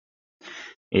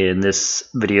In this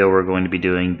video, we're going to be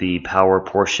doing the power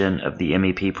portion of the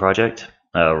MEP project.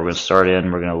 We're going to start in,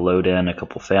 we're going to load in a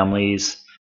couple families.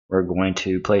 We're going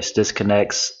to place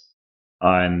disconnects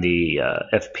on the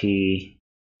FPTUs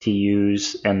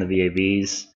and the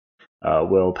VAVs.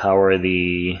 We'll power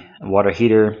the water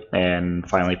heater and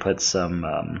finally put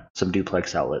some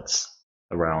duplex outlets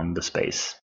around the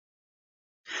space.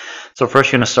 So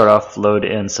first, you're going to start off, load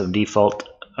in some default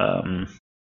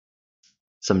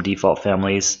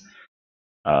families.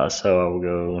 So I'll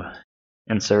go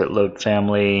insert load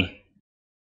family.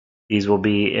 These will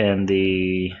be in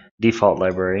the default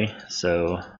library.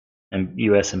 So in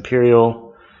US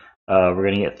Imperial, we're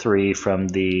going to get 3 from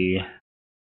the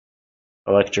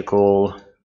electrical,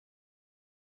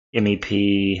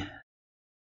 MEP,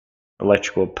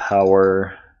 electrical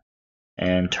power,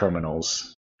 and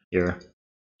terminals here.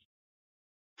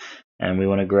 And we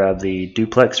want to grab the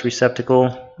duplex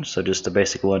receptacle, so just the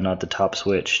basic one, not the top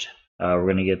switched. We're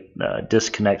going to get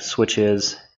disconnect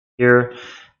switches here,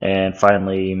 and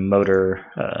finally motor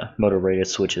rated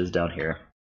switches down here.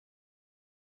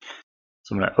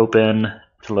 So I'm going to open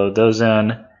to load those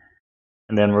in,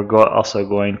 and then we're also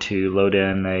going to load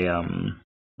in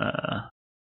a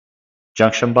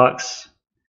junction box.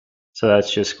 So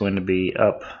that's just going to be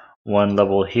up one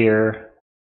level here,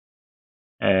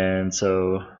 and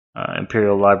so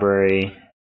Imperial Library,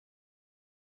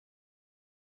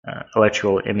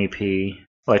 electrical MEP,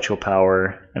 electrical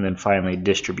power, and then finally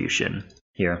distribution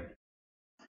here.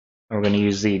 And we're going to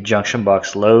use the junction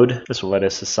box load. This will let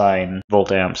us assign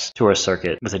volt amps to our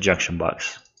circuit with a junction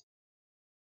box.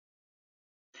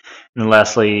 And then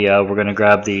lastly, we're going to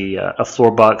grab a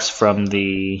floor box from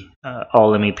the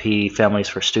all MEP families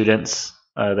for students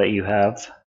that you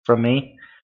have from me.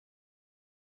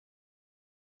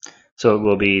 So it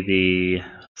will be the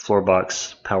floor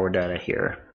box power data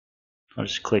here. I'll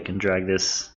just click and drag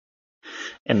this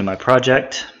into my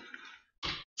project.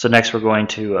 So next we're going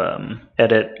to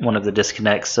edit one of the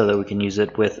disconnects so that we can use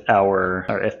it with our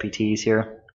FPTs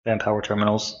here, fan power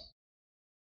terminals.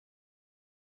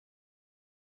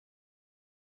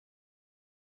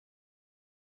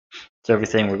 So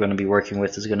everything we're going to be working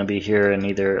with is going to be here in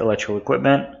either electrical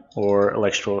equipment or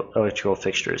electrical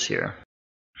fixtures here.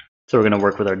 So we're going to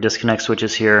work with our disconnect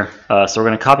switches here. So we're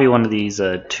going to copy one of these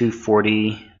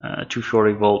 240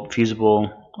 volt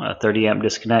fusible 30 amp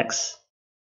disconnects.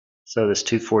 So this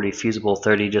 240 fusible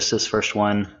 30, just this first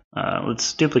one.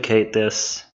 Let's duplicate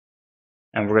this,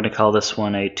 and we're going to call this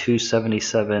one a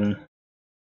 277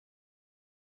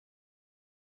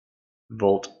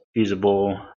 volt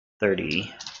fusible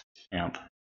 30 amp.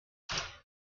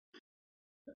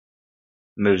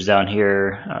 Moves down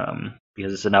here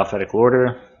because it's an alphabetical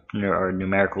order, or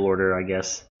numerical order, I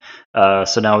guess.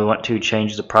 So now we want to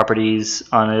change the properties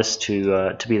on this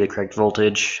to be the correct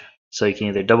voltage. So you can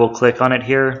either double click on it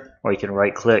here, or you can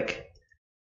right click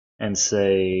and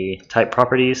say type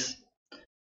properties.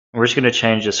 We're just going to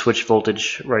change the switch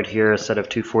voltage right here. Instead of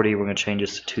 240, we're going to change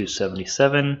this to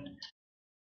 277.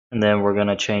 And then we're going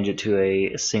to change it to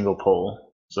a single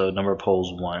pole. So number of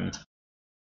poles 1.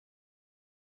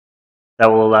 That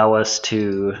will allow us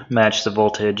to match the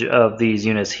voltage of these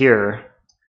units here.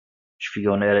 If you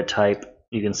go into edit type,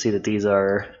 you can see that these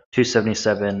are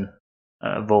 277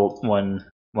 volt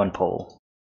one pole.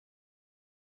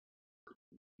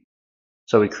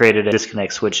 So we created a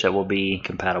disconnect switch that will be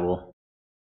compatible.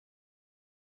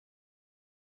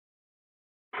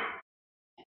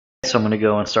 So I'm going to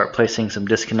go and start placing some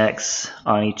disconnects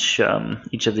on each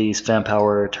of these fan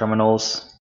power terminals.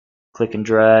 Click and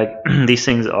drag. These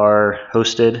things are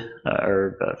hosted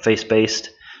or face-based,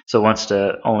 so it wants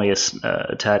to only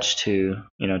attach to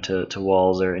to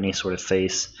walls or any sort of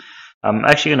face. I'm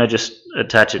actually going to just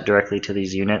attach it directly to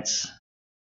these units.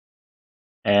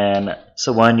 And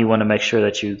so one, you want to make sure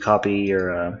that you copy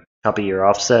your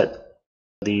offset.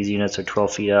 These units are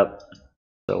 12 feet up,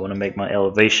 so I want to make my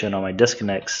elevation on my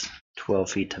disconnects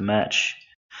 12 feet to match.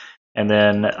 And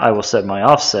then I will set my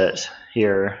offset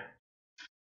here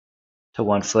to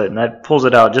 1 foot, and that pulls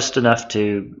it out just enough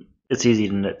to it's easy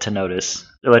to notice.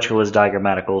 Electrical is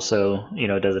diagrammatical, so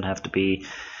it doesn't have to be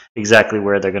exactly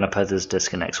where they're going to put this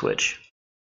disconnect switch.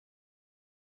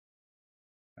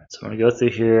 So I'm going to go through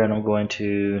here, and I'm going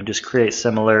to just create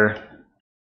similar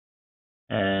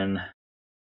and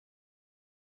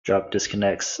drop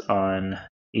disconnects on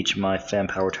each of my fan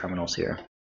power terminals here.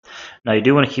 Now you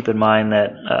do want to keep in mind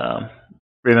that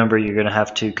remember, you're going to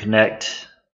have to connect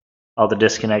all the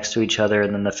disconnects to each other,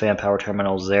 and then the fan power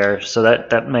terminals there. So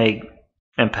that may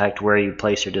impact where you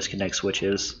place your disconnect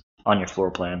switches on your floor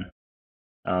plan.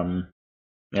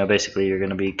 Basically you're going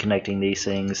to be connecting these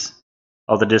things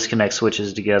all the disconnect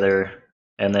switches together,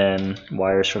 and then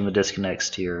wires from the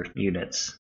disconnects to your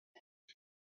units.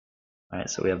 Alright,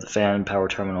 so we have the fan and power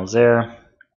terminals there.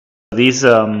 These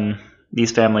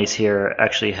families here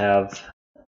actually have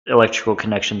electrical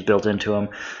connections built into them.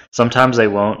 Sometimes they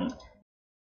won't.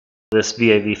 This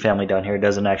VAV family down here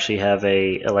doesn't actually have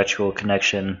a electrical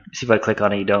connection. See, if I click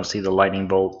on it, you don't see the lightning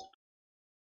bolt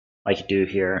like you do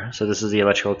here. So this is the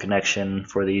electrical connection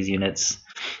for these units.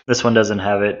 This one doesn't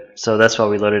have it, so that's why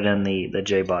we loaded in the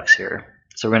J box here.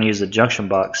 So we're going to use the junction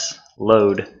box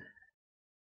load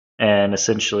and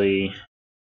essentially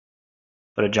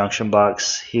put a junction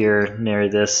box here near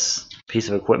this piece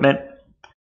of equipment,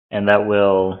 and that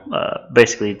will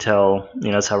basically tell,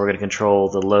 that's how we're going to control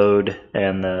the load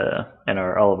and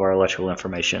all of our electrical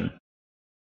information.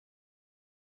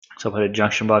 So I'll put a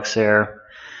junction box there,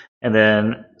 and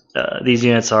then these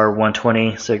units are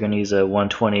 120, so you're going to use a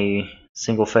 120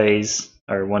 single phase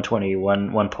or 120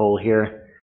 one pole here,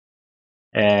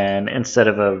 and instead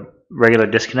of a regular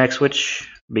disconnect switch,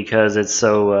 because it's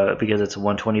a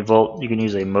 120 volt, you can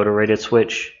use a motor rated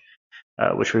switch,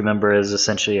 which remember is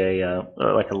essentially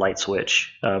like a light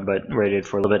switch, but rated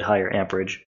for a little bit higher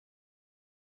amperage.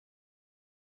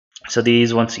 So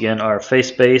these once again are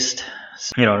face based.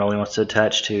 It only wants to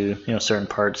attach to certain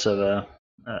parts of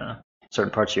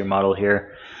your model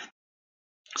here.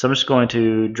 So I'm just going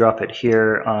to drop it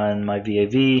here on my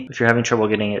VAV. If you're having trouble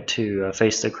getting it to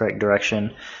face the correct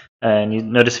direction, and you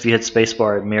notice if you hit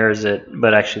spacebar it mirrors it,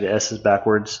 but actually the S is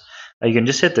backwards, you can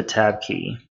just hit the tab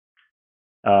key,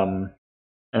 and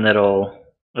it'll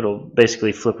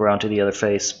basically flip around to the other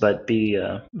face, but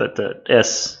the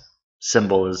S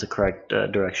symbol is the correct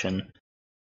direction.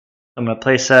 I'm going to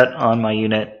place that on my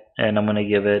unit, and I'm going to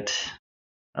give it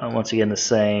once again the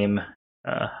same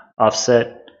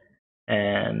offset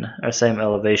and our same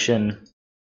elevation.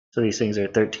 So these things are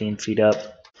 13 feet up.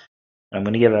 I'm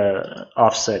going to give an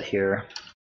offset here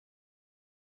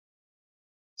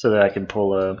so that I can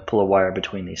pull a wire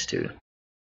between these two.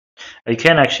 You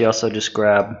can actually also just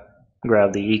grab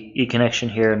the E connection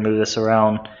here and move this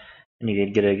around, and you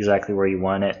can get it exactly where you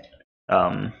want it.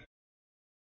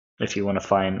 If you want to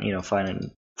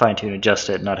fine tune, adjust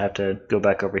it, not have to go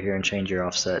back over here and change your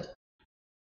offset.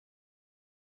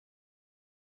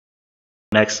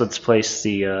 Next, let's place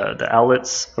the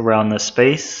outlets around the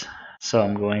space. So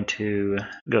I'm going to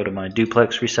go to my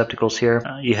duplex receptacles here.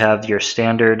 You have your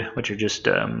standard, which are just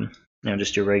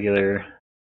just your regular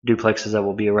duplexes that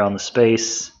will be around the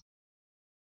space.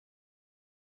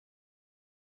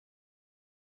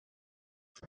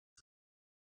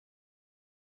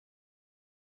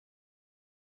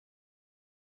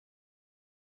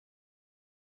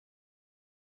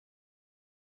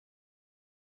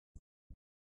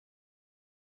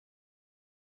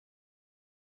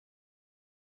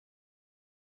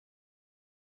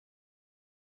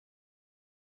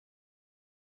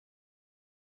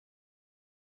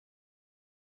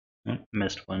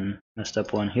 Messed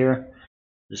up one here.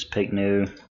 Just pick new,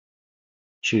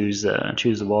 choose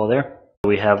the wall there.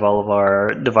 We have all of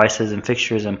our devices and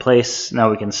fixtures in place.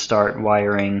 Now we can start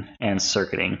wiring and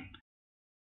circuiting.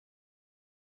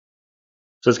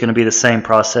 So it's going to be the same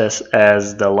process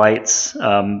as the lights.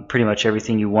 Pretty much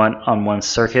everything you want on one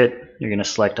circuit, you're going to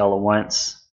select all at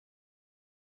once.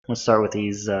 Let's start with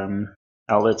these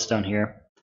outlets down here.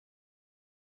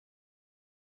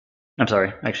 I'm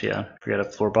sorry, actually I forgot a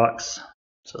floor box.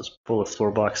 So let's pull a floor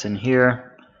box in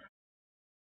here.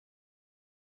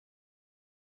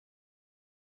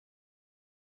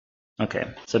 Okay,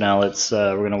 so now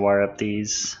we're going to wire up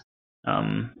these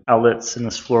outlets in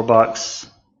this floor box.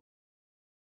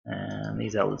 And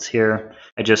these outlets here.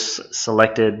 I just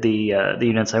selected the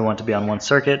units I want to be on one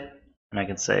circuit, and I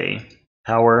can say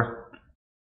power.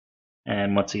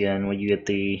 And once again, when you get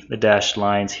the dashed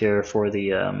lines here for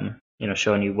the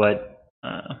showing you what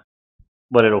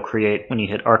it'll create when you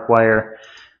hit arc wire,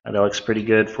 that looks pretty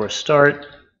good for a start.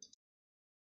 Let's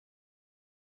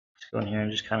go in here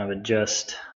and just kind of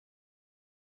adjust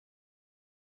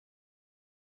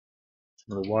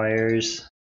some of the wires.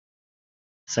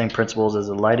 Same principles as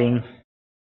the lighting.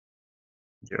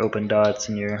 Your open dots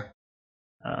and your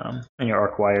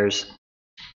arc wires.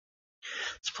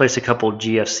 Let's place a couple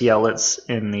GFC outlets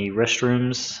in the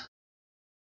restrooms.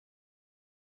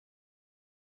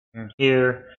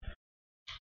 Here.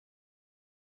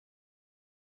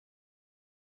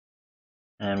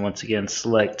 And once again,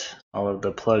 select all of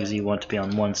the plugs you want to be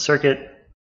on one circuit.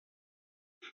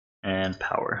 And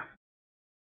power.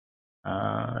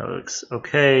 That looks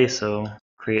okay, so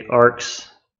create arcs.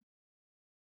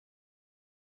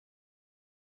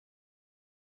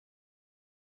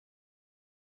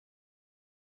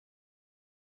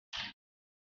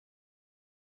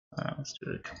 Let's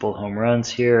do a couple home runs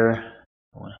here.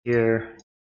 One here.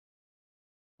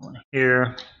 One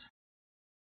here.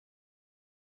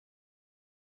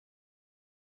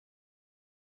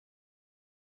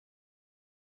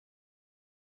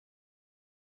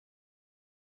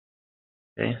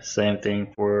 Okay, same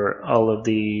thing for all of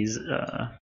these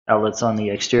outlets on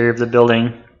the exterior of the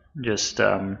building. Just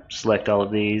select all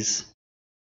of these.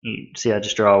 You see, I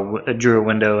just drew a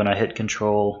window, and I hit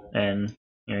Control, and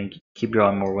you keep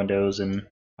drawing more windows and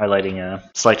highlighting,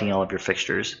 selecting all of your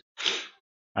fixtures.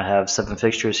 I have 7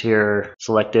 fixtures here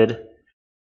selected,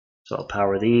 so I'll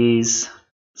power these.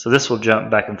 So this will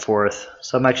jump back and forth.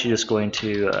 So I'm actually just going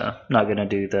to not going to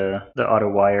do the auto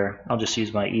wire. I'll just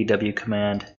use my EW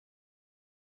command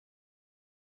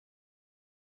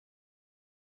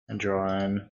and draw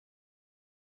in.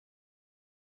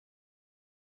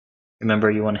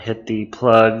 Remember, you want to hit the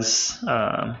plugs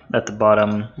at the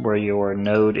bottom where your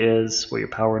node is, where your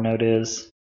power node is.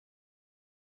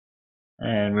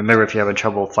 And remember, if you're having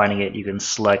trouble finding it, you can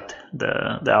select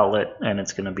the outlet, and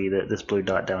it's going to be this blue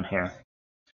dot down here.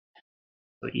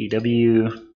 So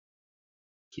EW,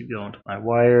 keep going to my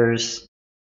wires,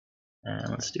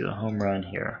 and let's do a home run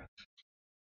here.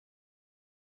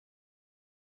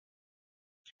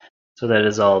 So that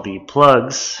is all the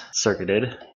plugs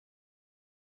circuited.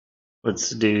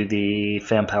 Let's do the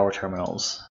fan power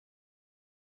terminals.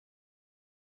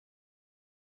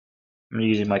 I'm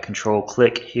using my control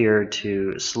click here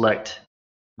to select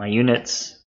my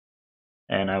units,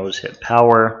 and I will just hit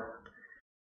power,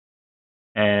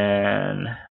 and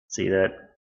see,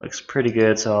 that looks pretty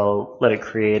good, so I'll let it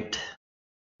create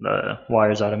the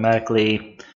wires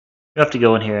automatically. You have to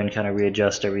go in here and kind of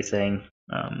readjust everything.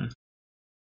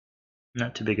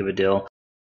 Not too big of a deal.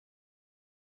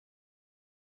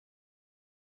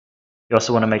 You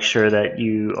also want to make sure that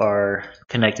you are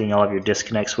connecting all of your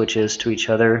disconnect switches to each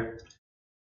other.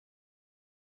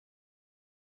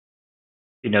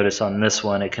 You notice on this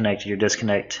one it connected your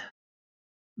disconnect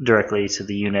directly to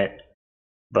the unit,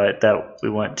 but that we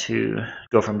want to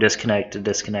go from disconnect to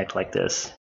disconnect like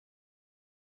this.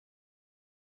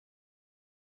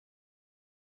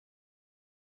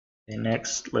 Okay,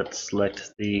 next let's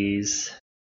select these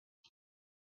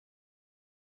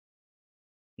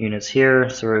units here.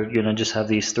 So we're going to just have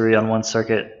these 3 on one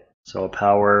circuit. So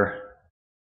power,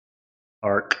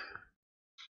 arc.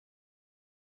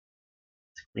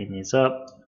 Let's clean these up.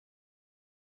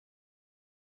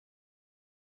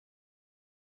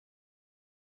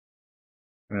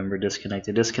 Remember, disconnect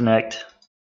to disconnect.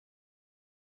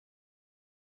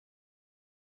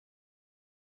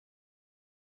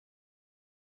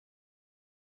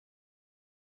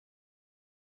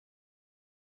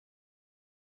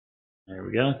 There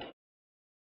we go.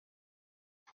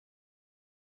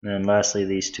 And then lastly,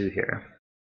 these 2 here.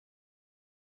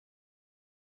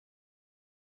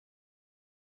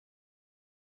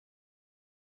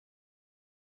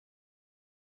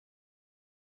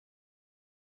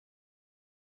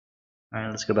 All right,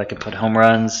 let's go back and put home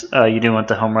runs. You do want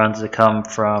the home runs to come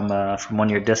from one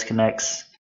of your disconnects.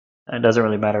 It doesn't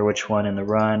really matter which one in the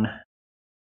run.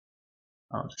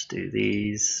 I'll just do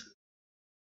these.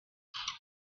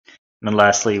 And then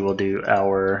lastly, we'll do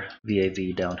our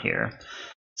VAV down here.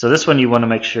 So this one you want to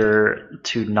make sure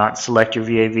to not select your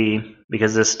VAV,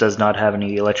 because this does not have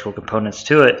any electrical components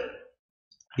to it.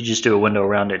 You just do a window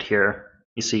around it here.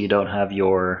 You see you don't have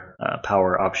your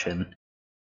power option.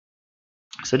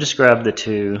 So just grab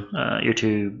the your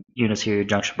 2 units here, your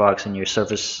junction box and your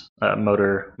surface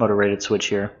motor rated switch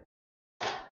here.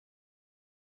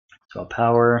 So I'll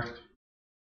power.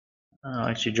 I'll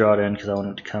actually draw it in because I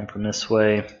want it to come from this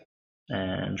way,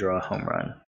 and draw a home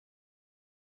run.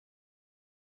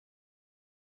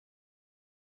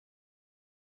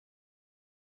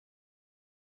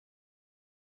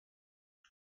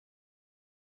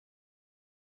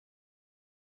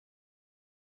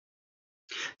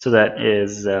 So that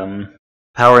is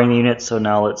powering the unit. So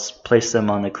now let's place them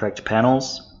on the correct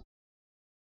panels.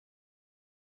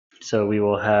 So we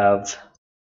will have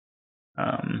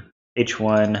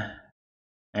H1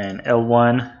 and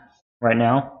L1 right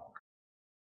now.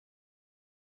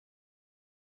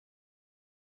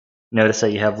 Notice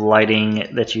that you have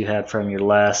lighting that you had from your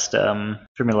last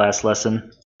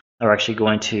lesson. Are actually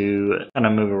going to kind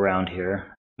of move around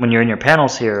here. When you're in your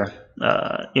panels here,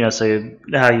 so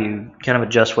how you kind of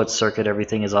adjust what circuit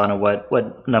everything is on, and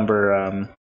what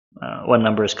number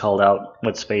is called out,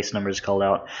 what space number is called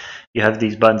out. You have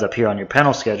these buttons up here on your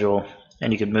panel schedule,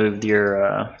 and you can move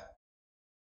your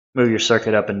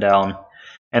circuit up and down,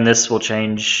 and this will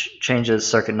change the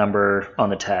circuit number on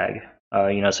the tag. So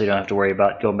you don't have to worry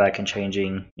about going back and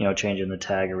changing the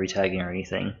tag or retagging or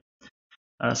anything.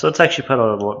 So let's actually put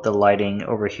all the lighting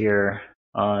over here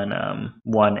on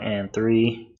 1 and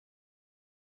 3.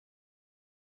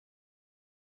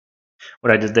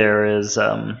 What I did there is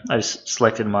I just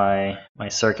selected my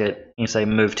circuit. You say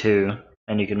move to,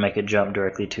 and you can make it jump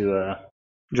directly to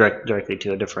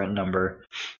a different number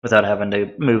without having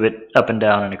to move it up and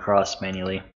down and across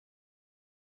manually.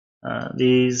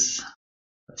 These,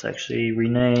 let's actually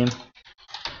rename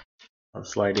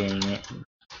lighting.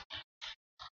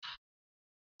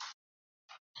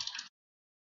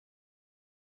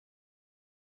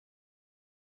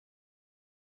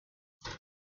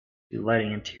 Do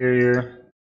lighting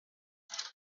interior.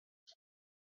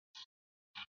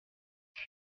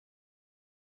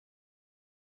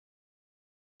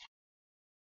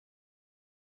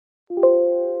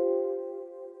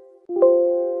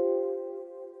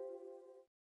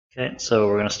 Okay, so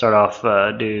we're going to start off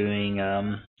doing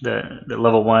the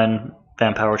level 1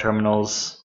 fan power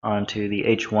terminals onto the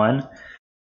H1.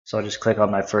 So I'll just click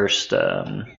on my first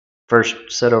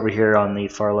set over here on the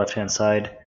far left hand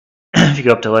side. If you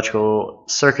go up to electrical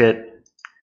circuit,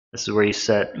 this is where you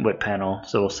set what panel.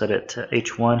 So we'll set it to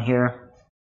H1 here.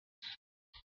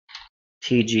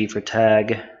 TG for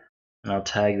tag, and I'll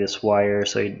tag this wire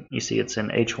so you see it's in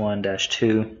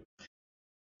H1-2.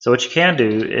 So what you can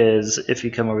do is, if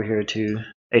you come over here to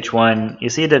H1, you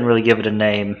see it didn't really give it a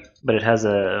name, but it has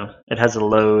a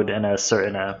load and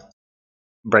a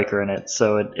breaker in it,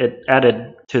 so it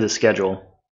added to the schedule.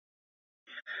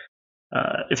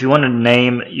 If you want to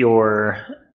name your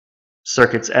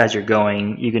circuits as you're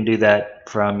going, you can do that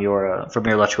from your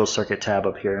electrical circuit tab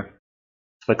up here.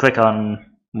 If I click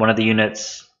on one of the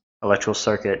units, electrical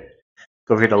circuit,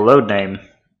 go over here to load name.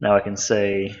 Now I can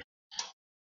say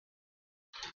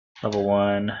level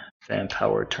 1 fan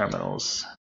power terminals.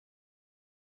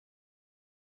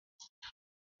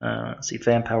 Let's see,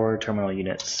 fan power terminal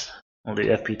units. We'll do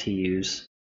FPTUs.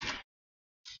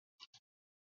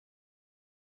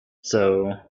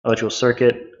 So electrical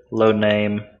circuit, load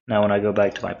name. Now when I go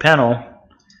back to my panel,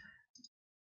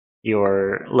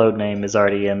 your load name is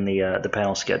already in the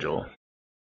panel schedule.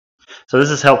 So this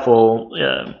is helpful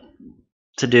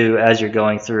to do as you're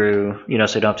going through, so you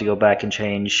don't have to go back and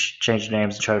change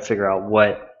names and try to figure out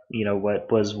what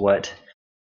was what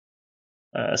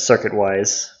circuit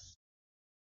wise.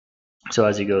 So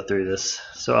as you go through this,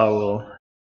 so I will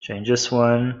change this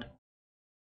one,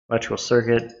 electrical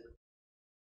circuit,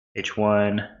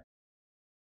 H1.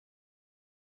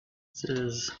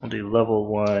 We'll do level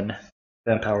 1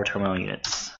 fan power terminal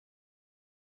units.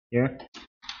 Here,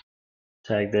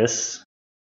 tag this.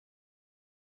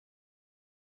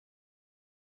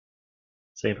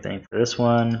 Same thing for this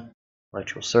one,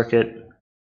 electrical circuit,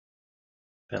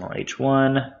 panel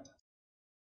H1.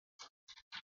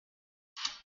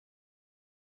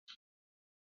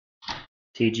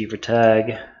 TG for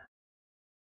tag.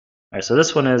 Alright, so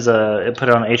this one is it put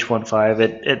it on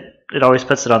H15. It always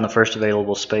puts it on the first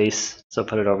available space, so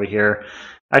put it over here.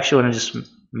 I actually want to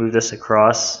just move this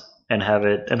across and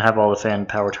have all the fan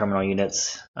power terminal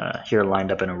units here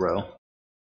lined up in a row.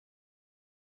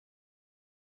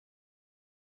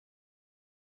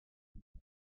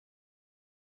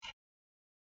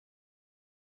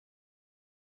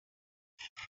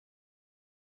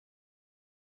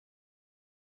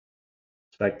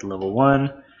 Back to level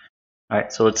 1.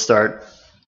 Alright, so let's start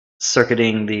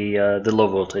circuiting the low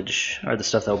voltage, or the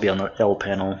stuff that will be on the L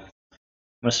panel. I'm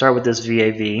going to start with this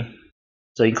VAV.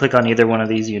 So you can click on either one of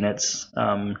these units,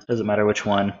 doesn't matter which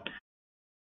one.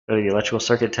 Go to the electrical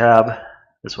circuit tab.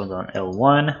 This one's on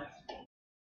L1.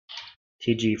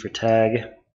 TG for tag.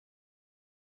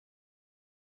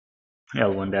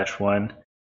 L1-1.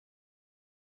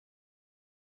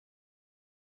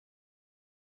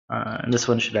 And this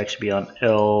one should actually be on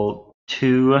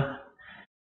L2.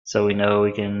 So we know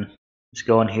we can just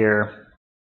go in here,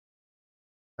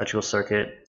 electrical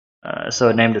circuit. So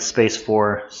it named it space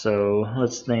 4. So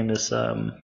let's name this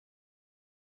level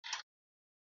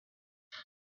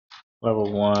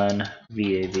 1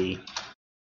 VAV.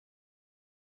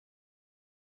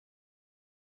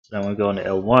 So now when we go into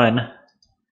L1,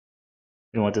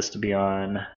 we want this to be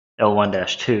on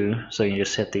L1-2. So you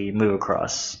just hit the move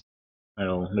across.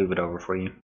 It'll move it over for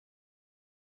you.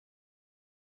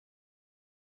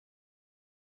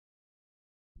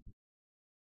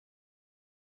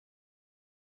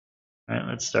 Alright,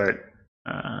 let's start.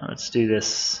 Let's do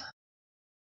this.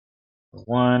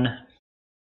 1.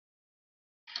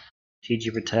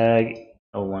 TG for tag,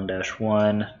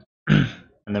 L1-1.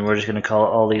 And then we're just going to call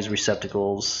all these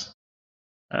receptacles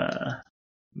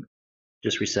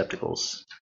just receptacles.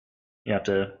 You have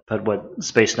to put what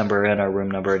space number in or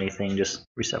room number or anything, just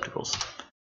receptacles.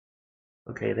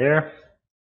 Okay there.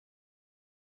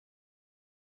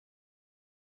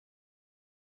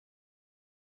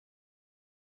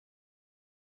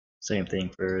 Same thing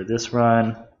for this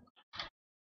run.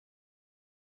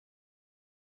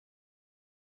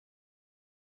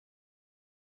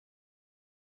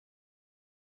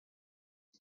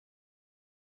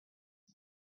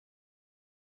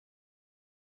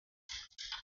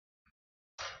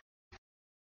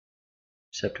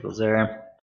 Receptacles there.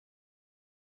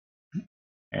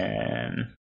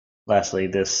 And lastly,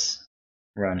 this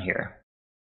run here.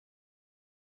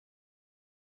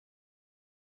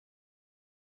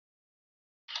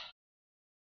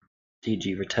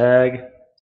 DG for tag.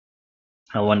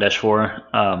 L1-4.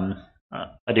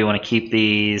 I do want to keep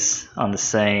these on the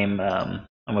same. I'm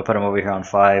gonna put them over here on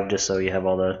 5, just so you have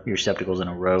all your receptacles in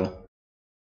a row.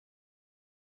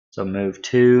 So move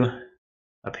 2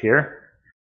 up here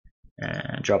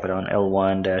and drop it on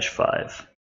L1-5.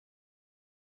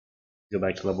 Go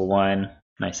back to level 1, and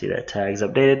I see that tag's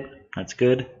updated. That's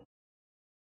good.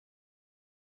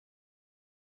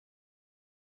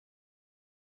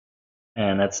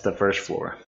 And that's the first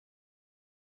floor.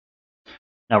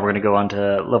 Now we're going to go on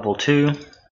to level 2.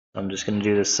 I'm just going to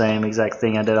do the same exact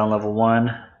thing I did on level 1.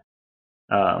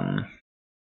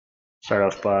 Start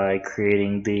off by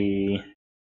creating the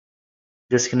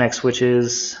disconnect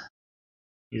switches.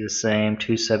 Use the same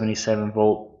 277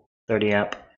 volt 30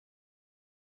 amp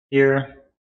here.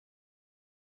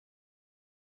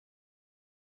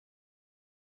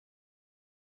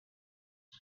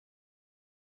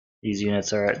 These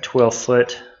units are at 12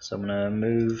 foot, so I'm going to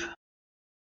move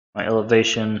my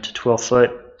elevation to 12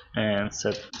 foot and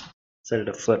set it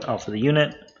a foot off of the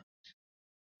unit,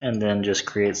 and then just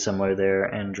create similar there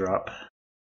and drop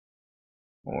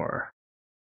more.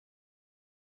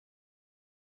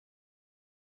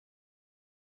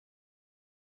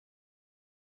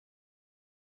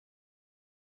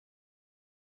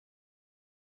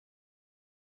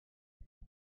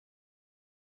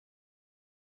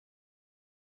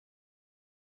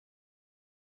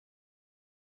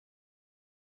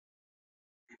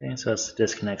 Okay, so that's the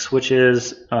disconnect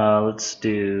switches. Let's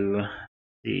do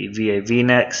the VAV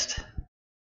next.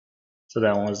 So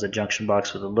that one was the junction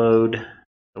box with the load,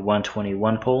 the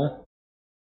 121 pole.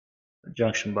 The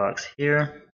junction box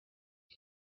here.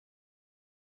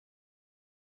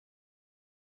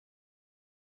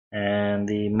 And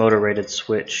the motor rated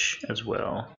switch as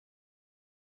well.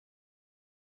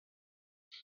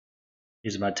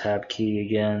 Use my tab key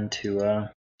again to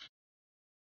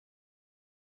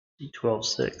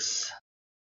D12.6.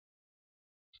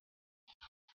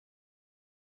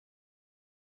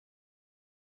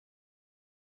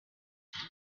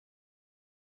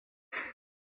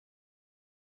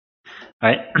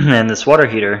 Right, and this water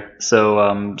heater.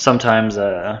 So sometimes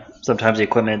the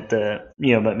equipment that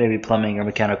but maybe plumbing or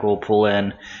mechanical pull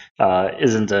in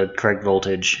isn't the correct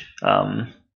voltage.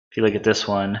 If you look at this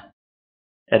one,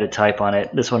 edit type on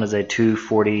it. This one is a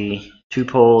 242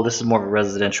 pole. This is more of a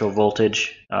residential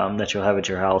voltage that you'll have at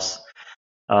your house.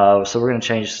 So we're going to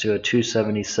change this to a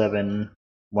 277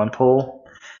 one pole,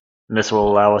 and this will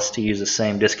allow us to use the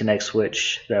same disconnect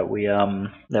switch that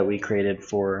we created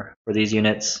for these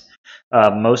units.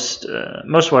 Most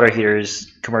water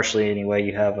heaters, commercially anyway,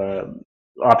 you have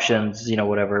options,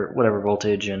 whatever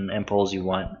voltage and poles you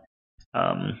want.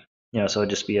 So it'd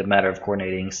just be a matter of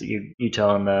coordinating. So you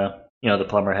telling the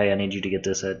plumber, hey, I need you to get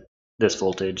this at this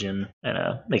voltage, and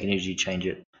they can usually change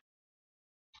it.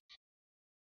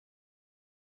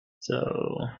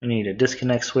 So we need a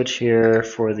disconnect switch here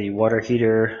for the water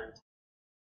heater.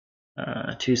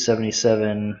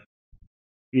 277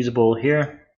 usable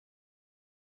here.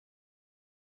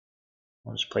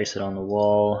 I'll just place it on the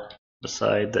wall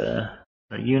beside the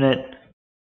unit.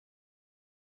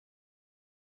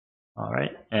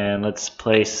 Alright, and let's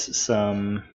place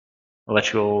some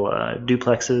electrical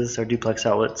duplexes or duplex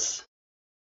outlets.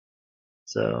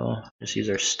 So just use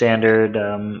our standard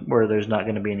where there's not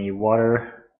going to be any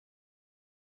water.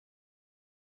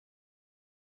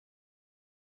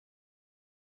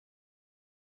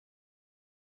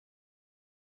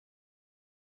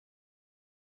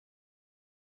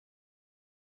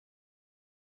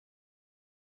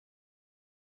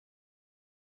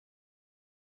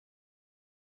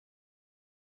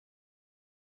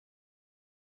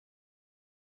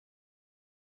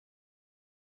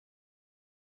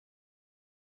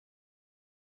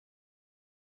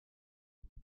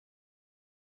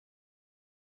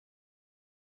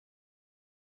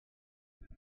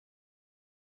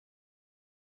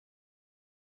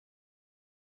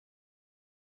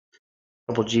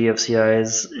 Couple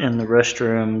GFCIs in the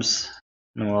restrooms,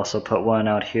 and we'll also put one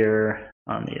out here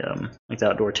on the like the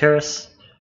outdoor terrace.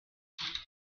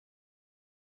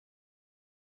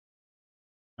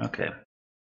 Okay.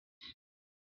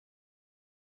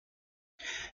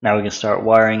 Now we can start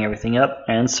wiring everything up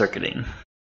and circuiting.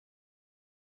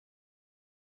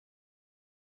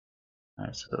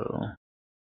 Alright, so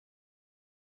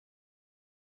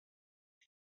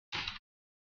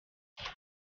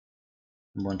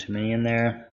one too many in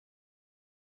there.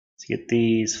 Let's get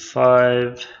these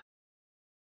 5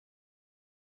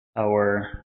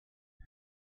 power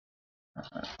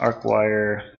arc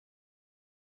wire.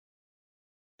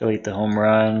 Delete the home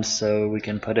run so we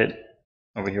can put it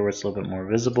over here where it's a little bit more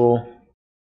visible.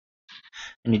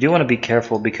 And you do want to be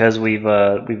careful because we've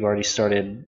already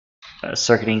started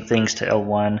circuiting things to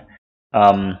L1. We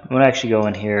want to actually go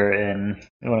in here and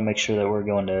we want to make sure that we're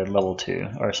going to level 2,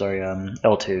 or sorry,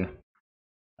 L2.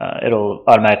 It'll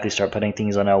automatically start putting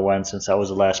things on L1 since that was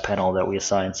the last panel that we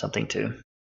assigned something to.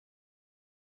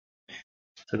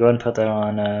 So go ahead and put that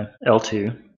on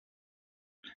L2.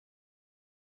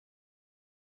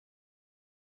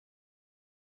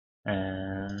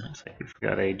 And looks like we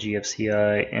forgot a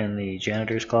GFCI in the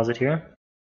janitor's closet here.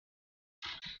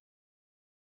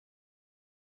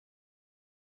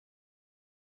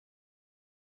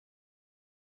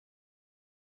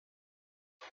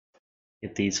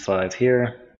 Get these 5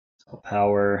 here. So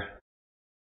power,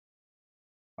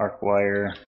 arc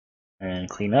wire, and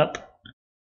clean up.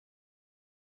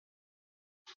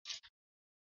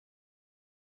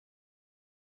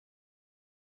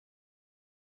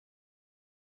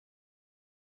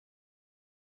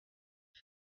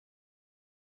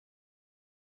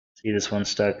 See, this one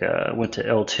stuck, went to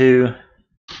L2.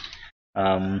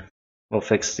 We'll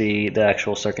fix the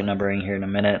actual circuit numbering here in a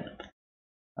minute.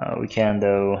 We can,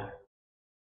 though,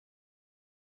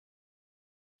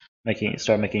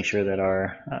 start making sure that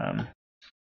our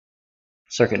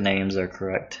circuit names are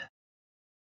correct.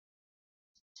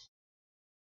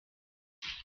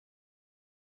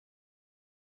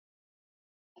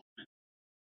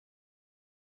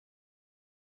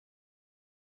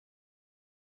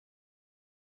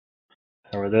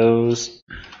 Power those,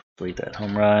 delete that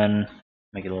home run,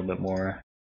 make it a little bit more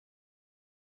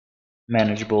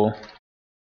manageable.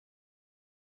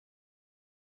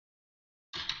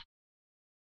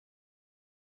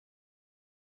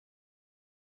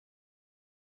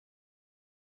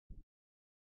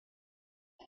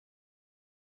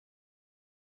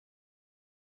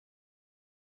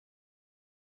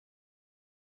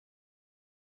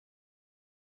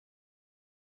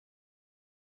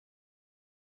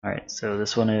 Alright, so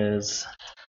this one is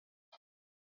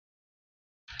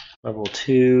level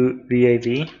 2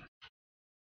 VAV.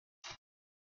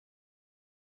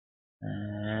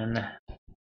 And let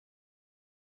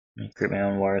me create my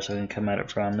own wire so I can come at it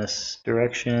from this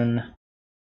direction.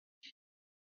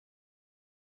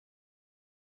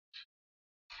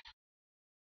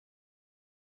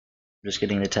 Just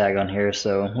getting the tag on here,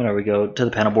 so whenever we go to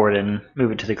the panel board and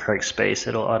move it to the correct space,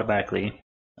 it'll automatically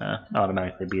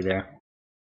be there.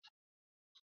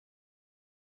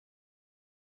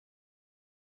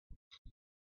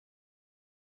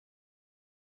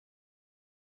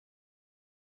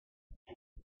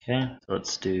 Okay, so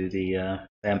let's do the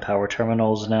band power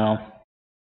terminals now.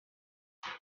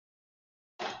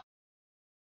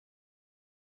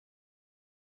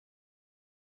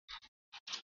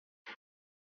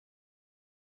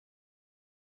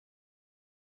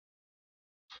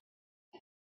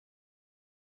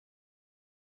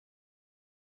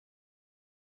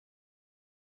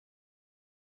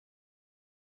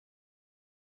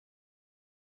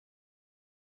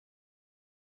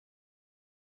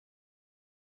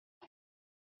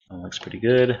 That looks pretty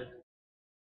good.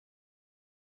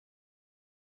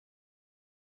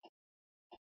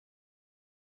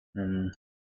 And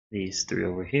these 3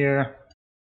 over here.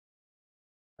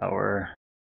 Power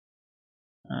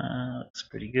looks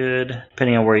pretty good.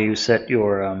 Depending on where you set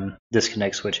your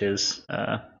disconnect switches,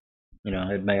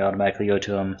 it may automatically go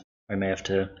to them, or you may have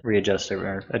to readjust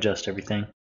or adjust everything.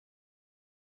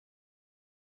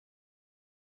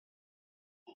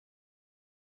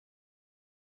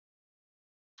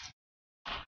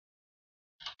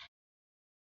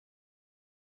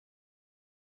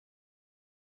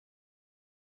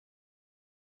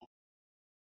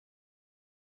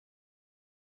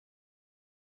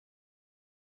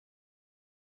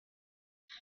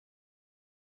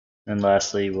 And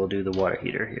lastly, we'll do the water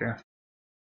heater here.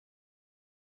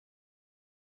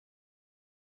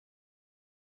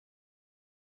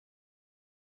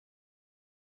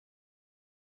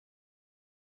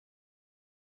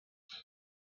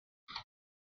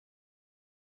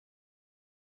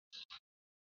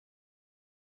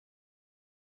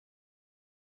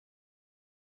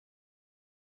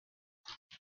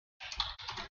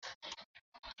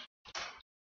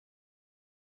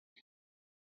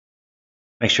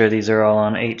 Make sure these are all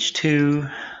on H2,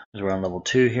 because we're on level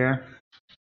 2 here.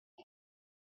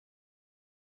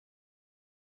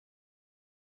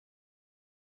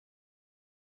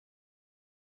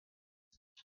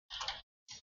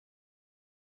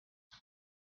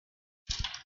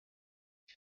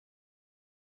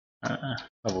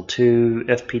 Level 2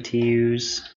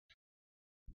 FPTUs.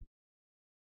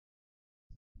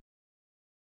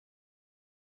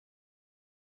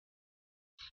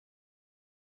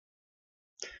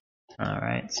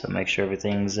 Alright, so make sure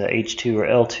everything's H2 or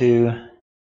L2.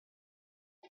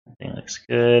 Everything looks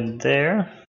good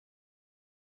there.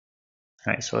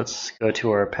 Alright, so let's go to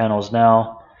our panels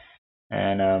now.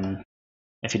 And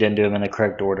if you didn't do them in the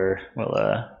correct order,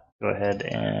 we'll go ahead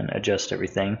and adjust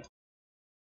everything.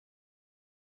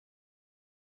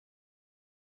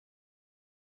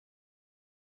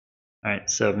 Alright,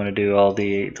 so I'm going to do all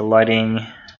the lighting.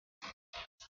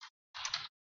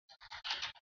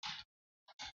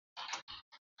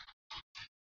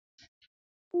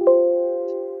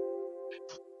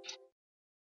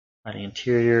 Lighting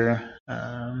interior.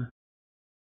 So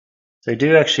you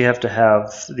do actually have to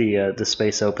have the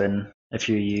space open if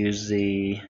you use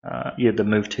the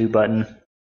move to button.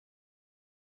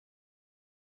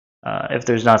 If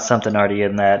there's not something already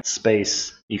in that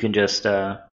space, you can just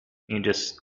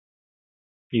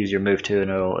use your move to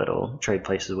and it'll trade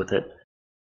places with it.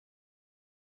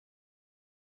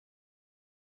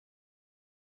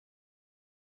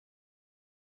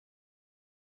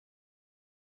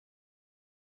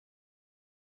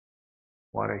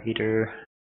 Water heater.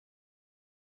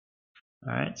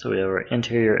 Alright, so we have our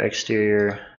interior,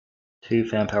 exterior, 2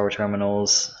 fan power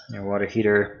terminals, your water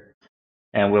heater,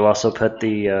 and we'll also put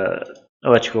the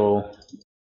electrical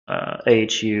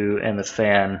AHU and the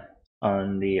fan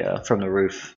on the from the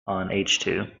roof on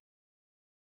H2.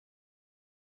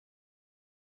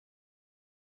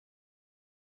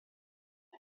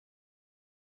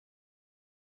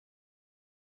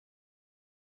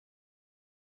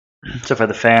 So for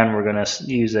the fan, we're going to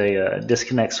use a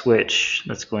disconnect switch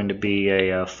that's going to be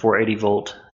a 480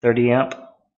 volt 30 amp.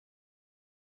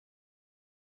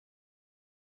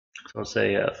 So I'll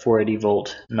say a 480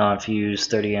 volt non-fuse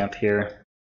 30 amp here.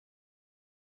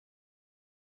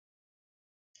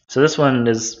 So this one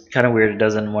is kind of weird. It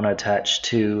doesn't want to attach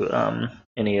to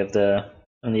any of the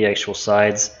actual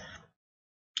sides.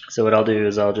 So what I'll do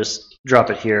is I'll just drop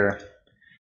it here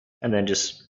and then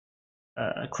just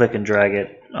click and drag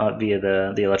it via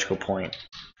the electrical point,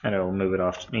 and it'll move it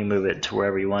off. You move it to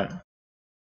wherever you want.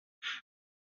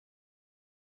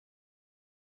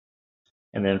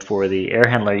 And then for the air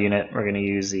handler unit, we're going to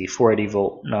use the 480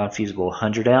 volt non-fusible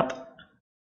 100 amp.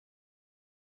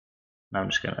 And I'm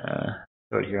just going to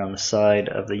throw it here on the side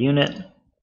of the unit.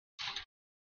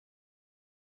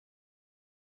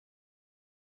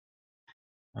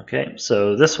 Okay,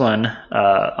 so this one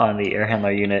on the air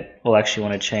handler unit, we'll actually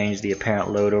want to change the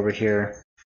apparent load over here.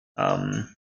 We're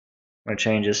going to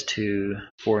change this to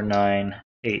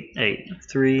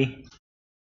 49883,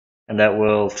 and that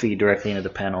will feed directly into the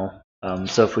panel.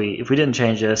 So if we didn't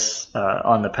change this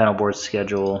on the panel board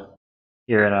schedule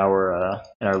here in our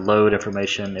load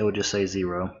information, it would just say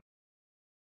 0.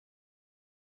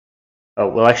 Oh,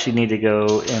 we'll actually need to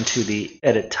go into the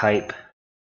edit type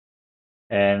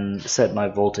and set my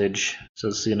voltage. So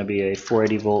this is going to be a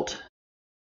 480 volt.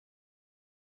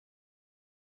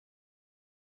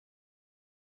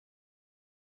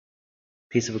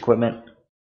 Piece of equipment.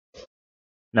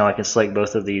 Now I can select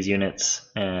both of these units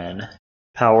and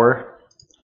power.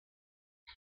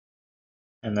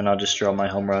 And then I'll just draw my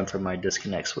home run for my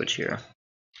disconnect switch here.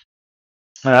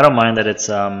 I don't mind that it's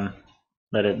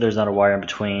there's not a wire in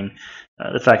between.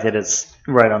 The fact that it's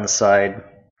right on the side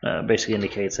basically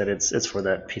indicates that it's for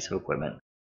that piece of equipment.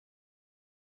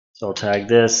 So I'll tag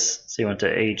this. So you went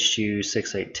to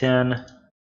H26810,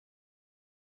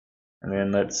 and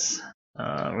then let's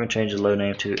we're going to change the load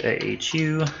name to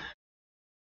AHU.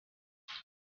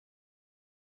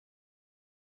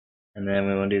 And then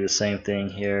we want to do the same thing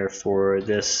here for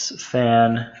this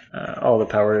fan. All the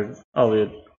power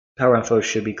info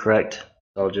should be correct.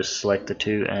 So I'll just select the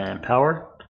 2 and power.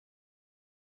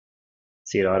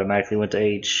 See, it automatically went to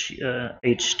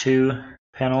H2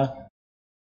 panel.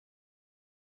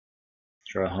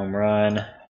 Draw a home run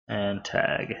and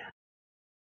tag.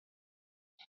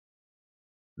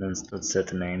 Then let's set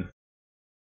the name.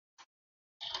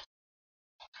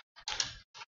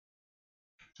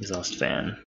 Exhaust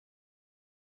fan.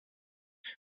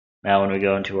 Now when we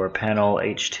go into our panel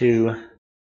H2,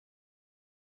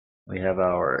 we have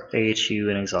our AHU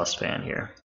and exhaust fan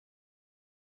here.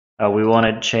 We want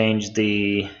to change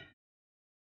the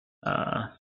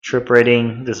trip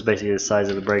rating, this is basically the size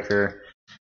of the breaker.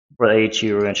 For the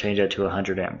AHU, we're going to change that to a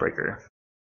 100 amp breaker.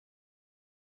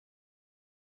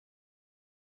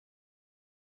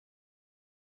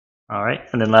 Alright,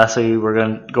 and then lastly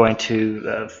we're going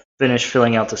to finish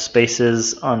filling out the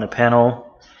spaces on the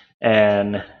panel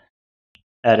and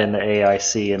add in the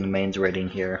AIC and the mains rating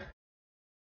here.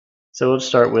 So we'll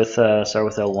start with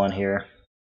L1 here.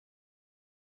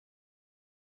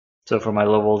 So for my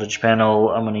low voltage panel,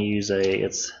 I'm going to use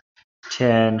it's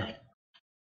 10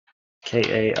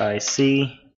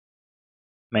 KAIC.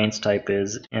 Mains type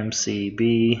is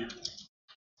MCB.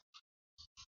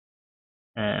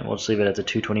 And we'll just leave it at the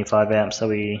 225 amps that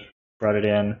we brought it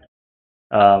in.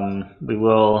 You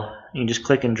can just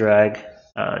click and drag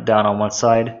down on one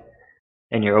side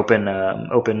in your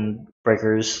open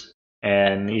breakers,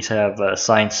 and you have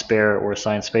assigned spare or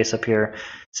assigned space up here.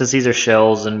 Since these are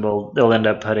shells and they'll end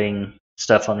up putting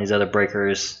stuff on these other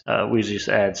breakers, we usually just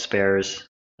add spares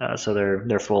so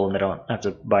they're full and they don't have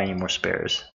to buy any more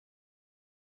spares.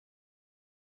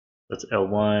 That's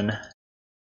L1.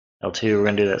 L2, we're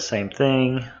going to do that same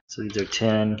thing. So these are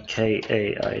 10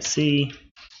 KAIC.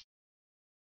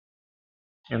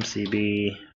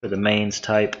 MCB for the mains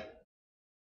type.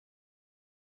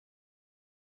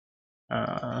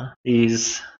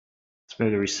 Let's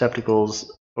move the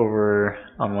receptacles over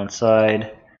on one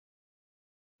side.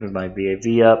 Move my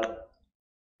VAV up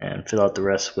and fill out the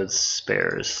rest with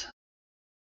spares.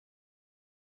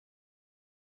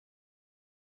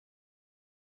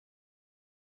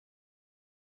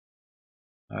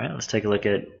 Alright, let's take a look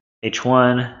at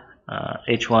H1.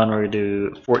 H1 we're going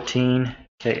to do 14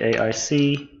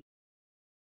 KAIC.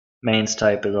 Mains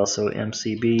type is also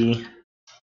MCB.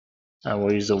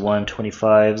 We'll use the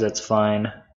 125s, that's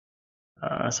fine.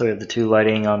 So we have the two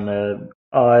lighting on the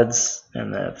odds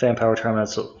and the fan power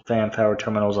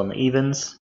terminals on the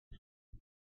evens.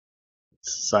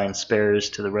 Let's assign spares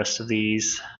to the rest of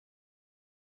these.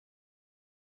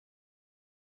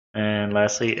 And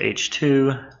lastly,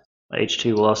 H2.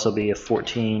 H2 will also be a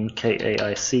 14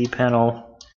 KAIC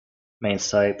panel. Mains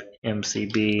type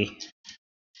MCB.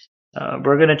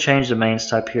 We're going to change the mains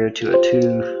type here to a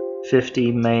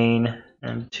 250 main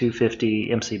and 250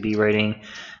 MCB rating.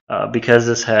 Because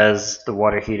this has the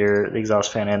water heater, the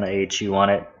exhaust fan, and the AHU on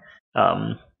it,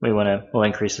 we'll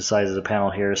increase the size of the panel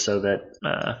here so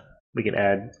that we can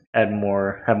have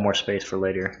more space for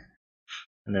later.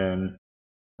 And then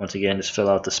once again, just fill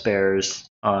out the spares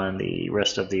on the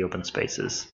rest of the open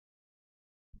spaces.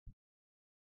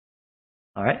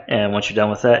 Alright, and once you're done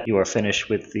with that, you are finished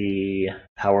with the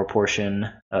power portion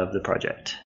of the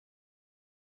project.